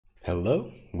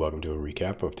Hello, welcome to a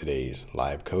recap of today's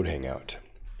live code hangout.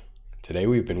 Today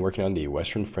we've been working on the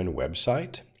Western Friend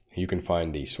website. You can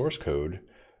find the source code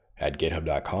at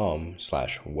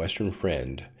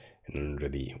github.com/westernfriend and under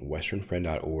the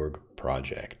westernfriend.org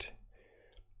project.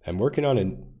 I'm working on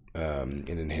an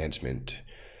enhancement.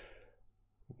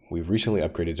 We've recently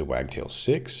upgraded to Wagtail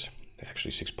 6,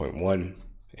 actually 6.1,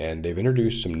 and they've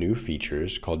introduced some new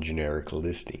features called generic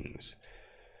listings.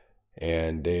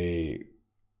 And they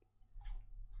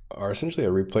are essentially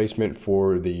a replacement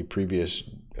for the previous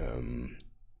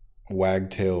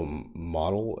Wagtail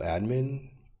model admin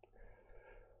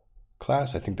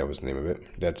class. I think that was the name of it.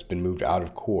 That's been moved out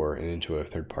of core and into a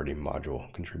third-party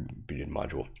module, contributed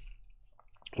module,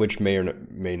 which may or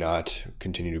may not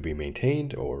continue to be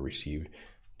maintained or receive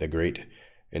the great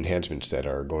enhancements that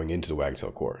are going into the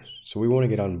Wagtail core. So we want to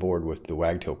get on board with the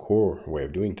Wagtail core way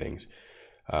of doing things.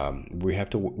 We had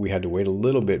to wait a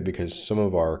little bit because some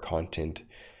of our content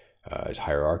is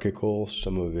hierarchical,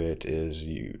 some of it is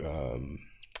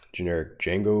generic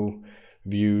Django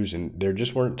views, and there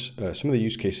just weren't, some of the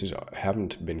use cases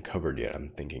haven't been covered yet, I'm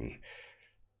thinking.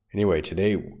 Anyway,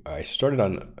 today I started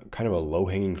on kind of a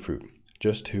low-hanging fruit,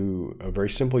 just to a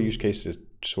very simple use case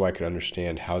so I could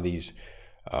understand how these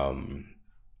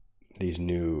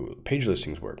new page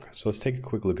listings work. So let's take a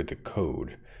quick look at the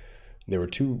code. There were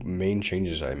two main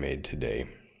changes I made today.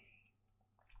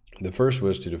 The first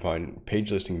was to define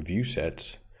page listing view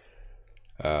sets,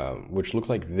 which look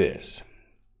like this.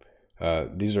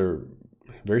 These are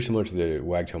very similar to the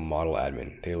Wagtail model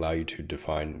admin. They allow you to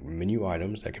define menu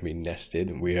items that can be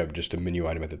nested. We have just a menu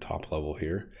item at the top level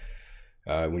here.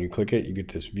 When you click it, you get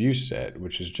this view set,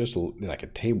 which is just like a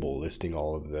table listing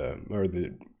all of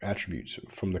the attributes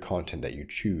from the content that you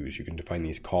choose. You can define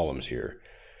these columns here.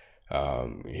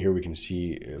 Here we can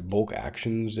see bulk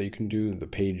actions that you can do, the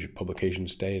page publication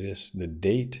status, the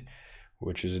date,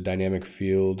 which is a dynamic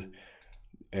field,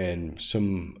 and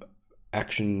some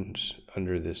actions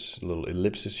under this little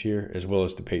ellipsis here, as well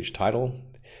as the page title.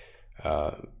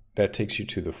 That takes you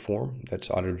to the form that's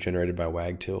auto-generated by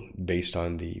Wagtail based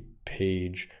on the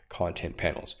page content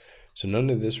panels. So none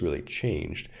of this really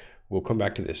changed. We'll come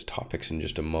back to this topics in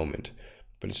just a moment,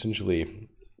 but essentially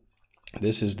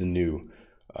this is the new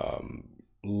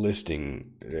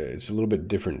listing. It's a little bit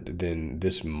different than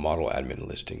this model admin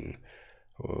listing,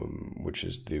 which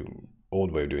is the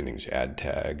old way of doing things, add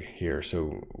tag here.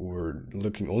 So we're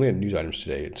looking only at news items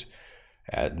today. It's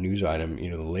add news item.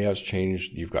 You know, the layout's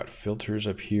changed. You've got filters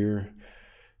up here,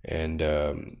 and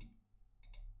I'm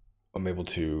able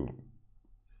to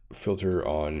filter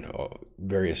on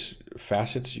various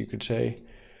facets, you could say.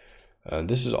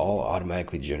 This is all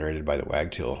automatically generated by the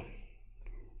Wagtail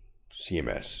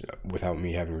CMS without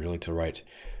me having really to write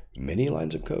many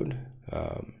lines of code,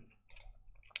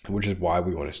 which is why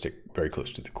we want to stick very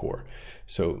close to the core.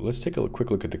 So let's take a quick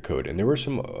look at the code. And there were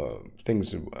some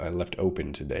things that I left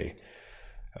open today,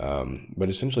 but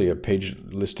essentially a page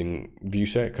listing view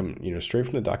set straight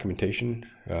from the documentation.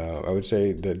 I would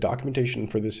say the documentation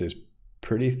for this is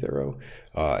pretty thorough.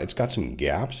 It's got some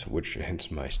gaps, which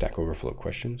hence my Stack Overflow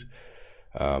questions.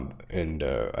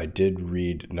 I did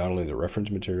read not only the reference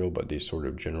material, but these sort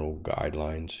of general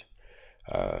guidelines.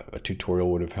 A tutorial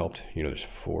would have helped. You know, there's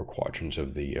 4 quadrants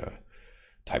of the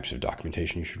types of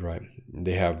documentation you should write.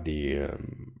 They have the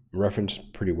reference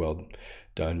pretty well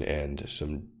done, and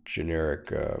some generic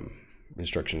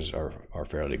instructions are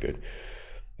fairly good.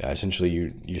 Essentially,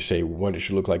 you say what it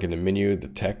should look like in the menu, the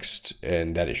text,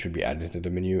 and that it should be added to the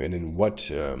menu, and then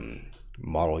what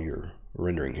model you're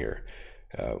rendering here.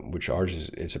 Which ours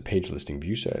is a page listing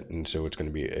view set, and so it's going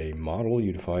to be a model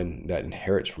you define that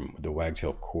inherits from the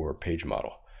Wagtail core page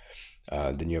model.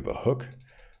 Then you have a hook,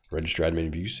 register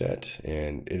admin view set,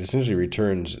 and it essentially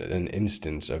returns an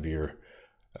instance of your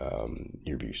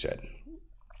view set.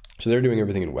 So they're doing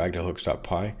everything in Wagtail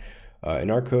hooks.py. In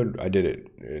our code, I did it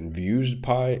in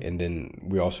views.py, and then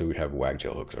we also have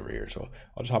Wagtail hooks over here. So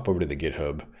I'll just hop over to the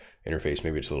GitHub interface.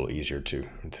 Maybe it's a little easier to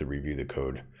review the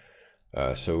code.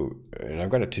 And I've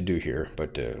got a to-do here,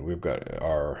 but we've got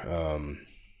our,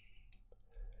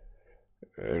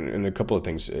 and a couple of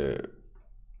things.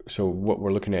 So what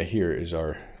we're looking at here is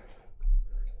our,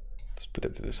 let's put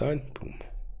that to the side, boom,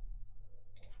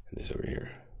 and this over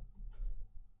here.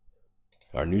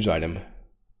 Our news item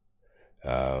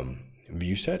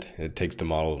view set, it takes the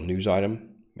model news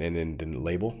item, and then the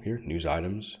label here, news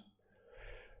items.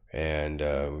 And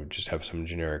we just have some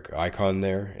generic icon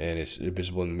there, and it's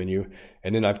visible in the menu.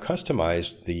 And then I've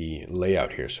customized the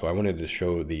layout here. So I wanted to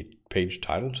show the page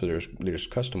title. So there are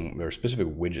specific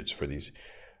widgets for these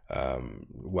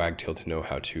Wagtail to know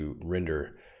how to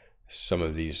render some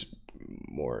of these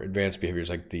more advanced behaviors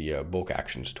like the bulk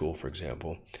actions tool, for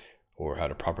example, or how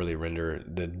to properly render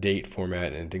the date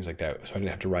format and things like that. So I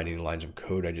didn't have to write any lines of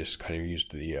code. I just kind of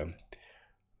used the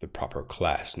proper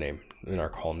class name in our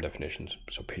column definitions.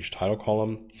 So page title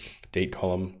column, date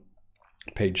column,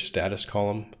 page status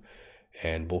column,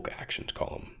 and bulk actions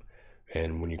column.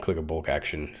 And when you click a bulk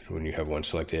action, when you have one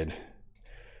selected,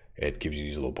 it gives you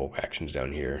these little bulk actions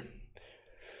down here.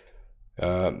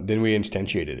 Then we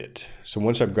instantiated it. So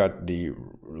once I've got the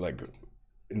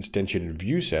instantiated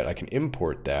view set, I can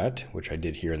import that, which I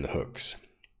did here in the hooks.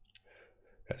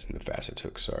 That's in the facets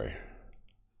hooks, sorry.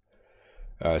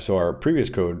 So our previous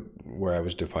code where I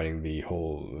was defining the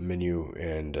whole menu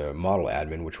and model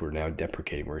admin, which we're now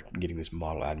deprecating, we're getting this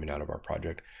model admin out of our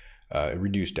project,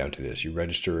 reduced down to this. You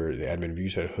register the admin view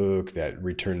set hook that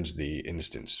returns the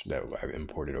instance that I've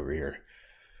imported over here.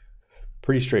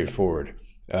 Pretty straightforward.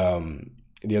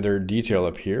 The other detail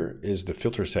up here is the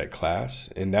filter set class,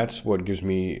 and that's what gives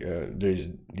me there's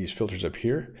these filters up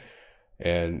here,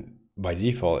 and by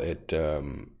default it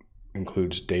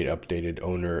includes date updated,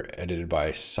 owner, edited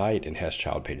by site, and has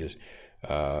child pages.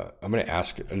 I'm going to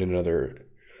ask in another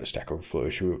Stack Overflow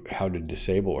issue how to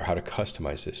disable or how to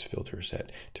customize this filter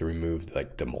set to remove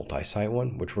like the multi-site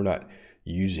one, which we're not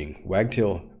using.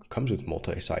 Wagtail comes with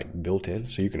multi-site built in,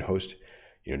 so you can host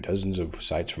dozens of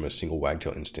sites from a single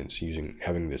Wagtail instance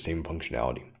having the same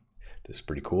functionality. This is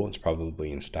pretty cool. It's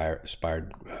probably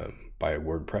inspired by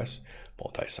WordPress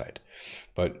multi-site,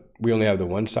 but we only have the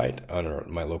one site on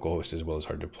my local host as well as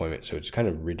our deployment, so it's kind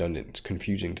of redundant. It's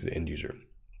confusing to the end user.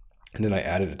 And then I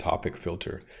added a topic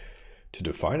filter to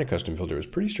define a custom filter. It was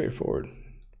pretty straightforward.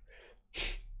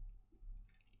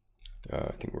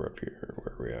 I think we're up here.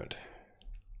 Where are we at?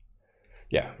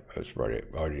 Yeah, I was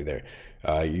already there.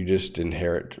 You just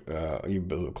inherit, you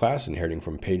build a class inheriting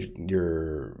from the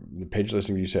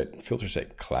PageListingViewSet filter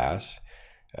set class.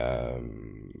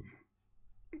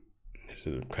 This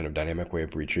is a kind of dynamic way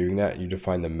of retrieving that. You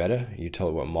define the meta, you tell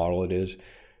it what model it is,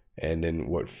 and then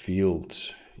what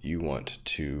fields you want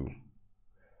to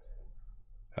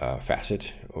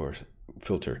facet or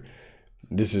filter.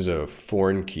 This is a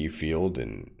foreign key field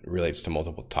and relates to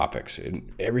multiple topics.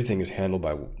 And everything is handled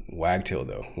by Wagtail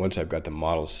though, once I've got the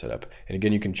models set up. And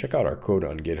again, you can check out our code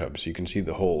on GitHub so you can see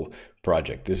the whole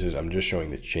project. I'm just showing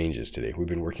the changes today. We've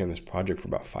been working on this project for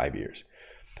about 5 years.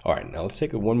 All right, now let's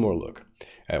take one more look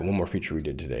at one more feature we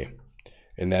did today.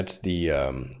 And that's the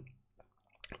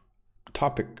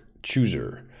topic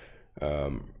chooser.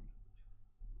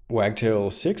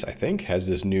 Wagtail 6, I think, has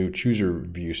this new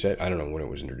ChooserViewSet. I don't know when it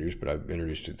was introduced, but I've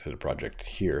introduced it to the project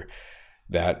here.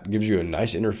 That gives you a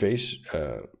nice interface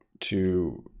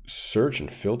to search and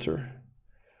filter,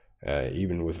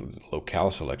 even with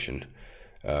locale selection,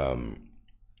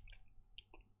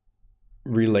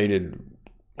 related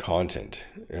content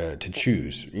to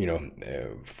choose,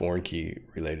 foreign key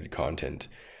related content.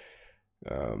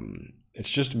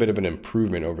 It's just a bit of an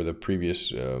improvement over the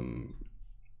previous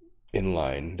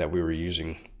inline that we were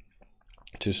using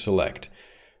to select,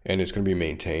 and it's going to be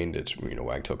maintained. It's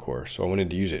Wagtail core, so I wanted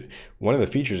to use it. One of the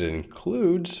features it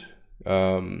includes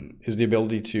is the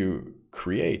ability to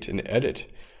create and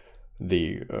edit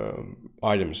the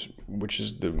items, which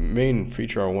is the main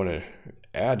feature I want to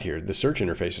add here. The search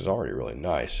interface is already really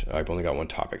nice. I've only got one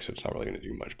topic, so it's not really going to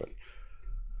do much, but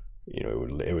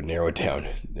it would narrow it down.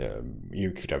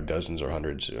 You could have dozens or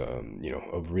hundreds,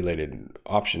 of related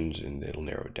options, and it'll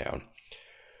narrow it down.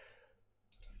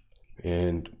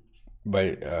 And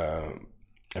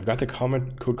I've got the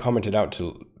code commented out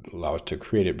to allow us to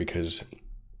create it, because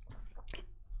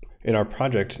in our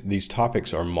project, these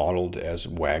topics are modeled as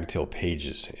Wagtail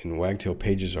pages, and Wagtail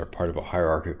pages are part of a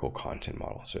hierarchical content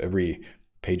model. So every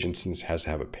page instance has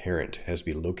to have a parent, has to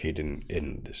be located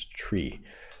in this tree.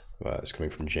 It's coming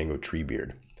from Django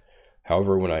Treebeard.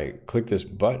 However, when I click this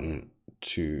button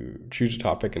to choose a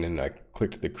topic, and then I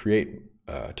clicked the create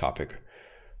topic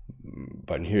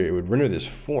button here, it would render this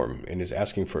form, and is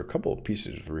asking for a couple of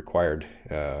pieces of required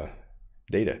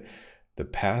data. The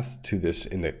path to this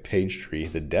in the page tree,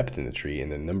 the depth in the tree,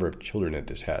 and the number of children that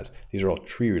this has. These are all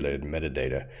tree-related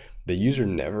metadata. The user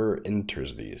never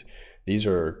enters these. These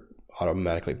are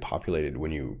automatically populated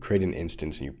when you create an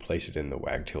instance and you place it in the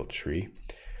Wagtail tree.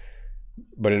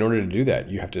 But in order to do that,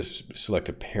 you have to select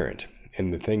a parent.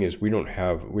 And the thing is, we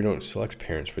don't select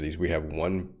parents for these. We have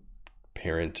one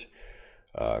parent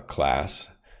class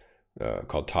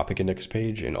called topic index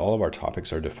page, and all of our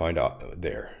topics are defined out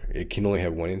there. It can only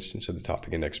have one instance of the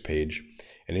topic index page,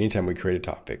 and anytime we create a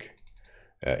topic,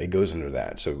 it goes under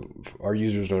that. So our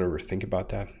users don't ever think about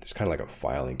that. It's kind of like a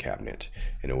filing cabinet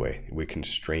in a way. We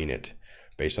constrain it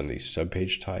based on these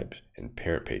subpage types and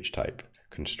parent page type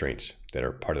constraints that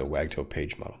are part of the Wagtail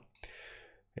page model.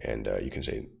 And you can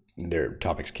say their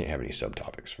topics can't have any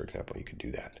subtopics, for example. You could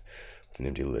do that with an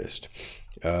empty list.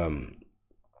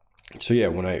 So yeah,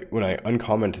 when I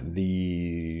uncomment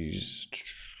these,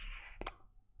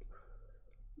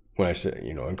 when I say,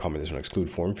 uncomment this one, exclude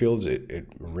form fields, it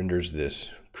renders this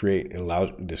create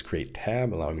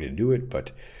tab, allowing me to do it,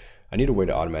 but I need a way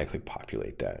to automatically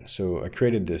populate that. So I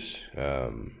created this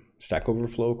Stack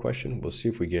Overflow question. We'll see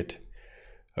if we get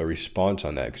a response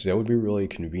on that, because that would be really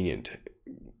convenient.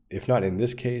 If not in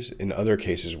this case, in other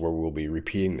cases where we'll be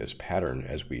repeating this pattern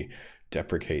as we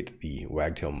deprecate the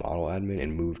Wagtail model admin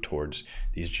and move towards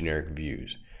these generic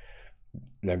views.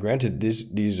 Now, granted, these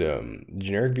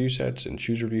generic view sets and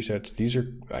chooser view sets, these are,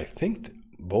 I think,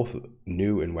 both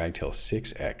new in Wagtail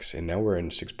 6x, and now we're in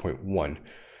 6.1,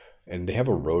 and they have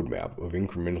a roadmap of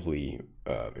incrementally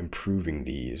improving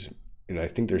these. And I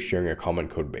think they're sharing a common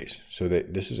code base, so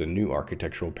that this is a new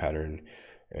architectural pattern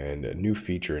and a new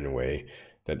feature in a way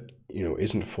that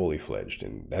isn't fully fledged,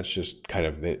 and that's just kind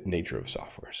of the nature of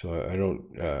software. So I don't.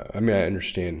 I mean, I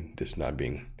understand this not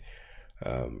being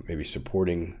maybe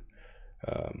supporting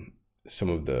some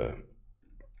of the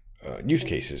use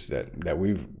cases that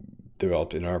we've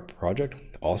developed in our project.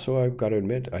 Also, I've got to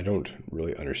admit, I don't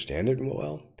really understand it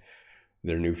well.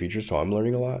 They're new features, so I'm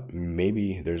learning a lot.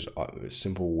 Maybe there's a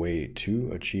simple way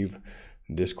to achieve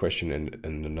this question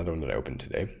and another one that I opened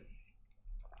today.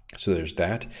 So there's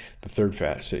that. The third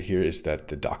facet here is that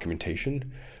the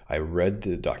documentation, I read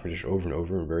the documentation over and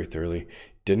over and very thoroughly,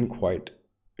 didn't quite,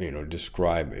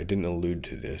 describe, it didn't allude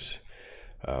to this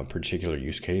particular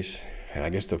use case. And I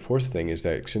guess the fourth thing is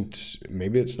that since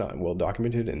maybe it's not well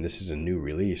documented and this is a new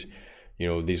release,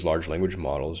 these large language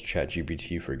models,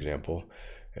 ChatGPT, for example,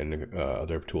 and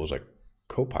other tools like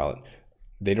Copilot,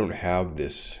 they don't have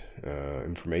this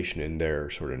information in their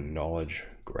sort of knowledge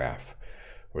graph,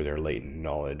 or their latent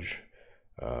knowledge,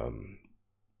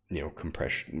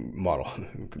 compression model,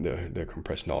 the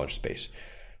compressed knowledge space.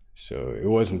 So it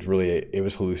wasn't really, it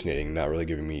was hallucinating, not really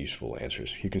giving me useful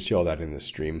answers. You can see all that in the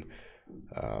stream,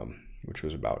 which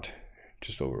was about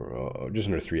just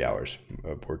under 3 hours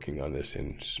of working on this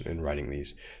and writing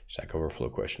these Stack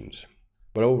Overflow questions.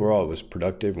 But overall, it was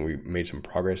productive, and we made some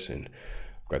progress, and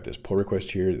got this pull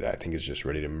request here that I think is just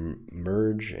ready to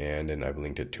merge, and then I've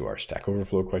linked it to our Stack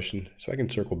Overflow question, so I can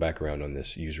circle back around on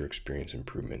this user experience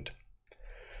improvement.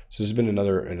 So this has been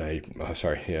another, and I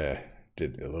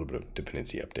did a little bit of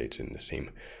dependency updates in the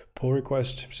same pull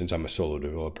request, since I'm a solo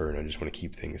developer and I just want to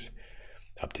keep things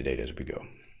up to date as we go.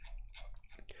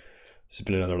 This has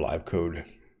been another live code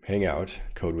hangout,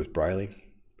 Code with Briley.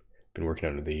 Been working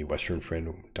on the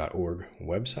westernfriend.org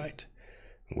website,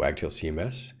 Wagtail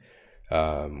CMS.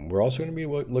 We're also going to be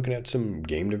looking at some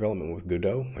game development with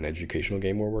Godot, an educational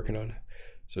game we're working on.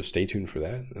 So stay tuned for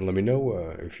that. And let me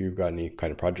know if you've got any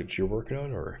kind of projects you're working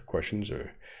on, or questions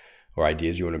or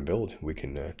ideas you want to build. We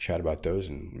can chat about those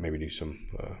and maybe do some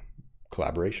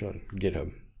collaboration on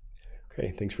GitHub.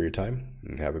 Okay, thanks for your time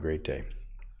and have a great day.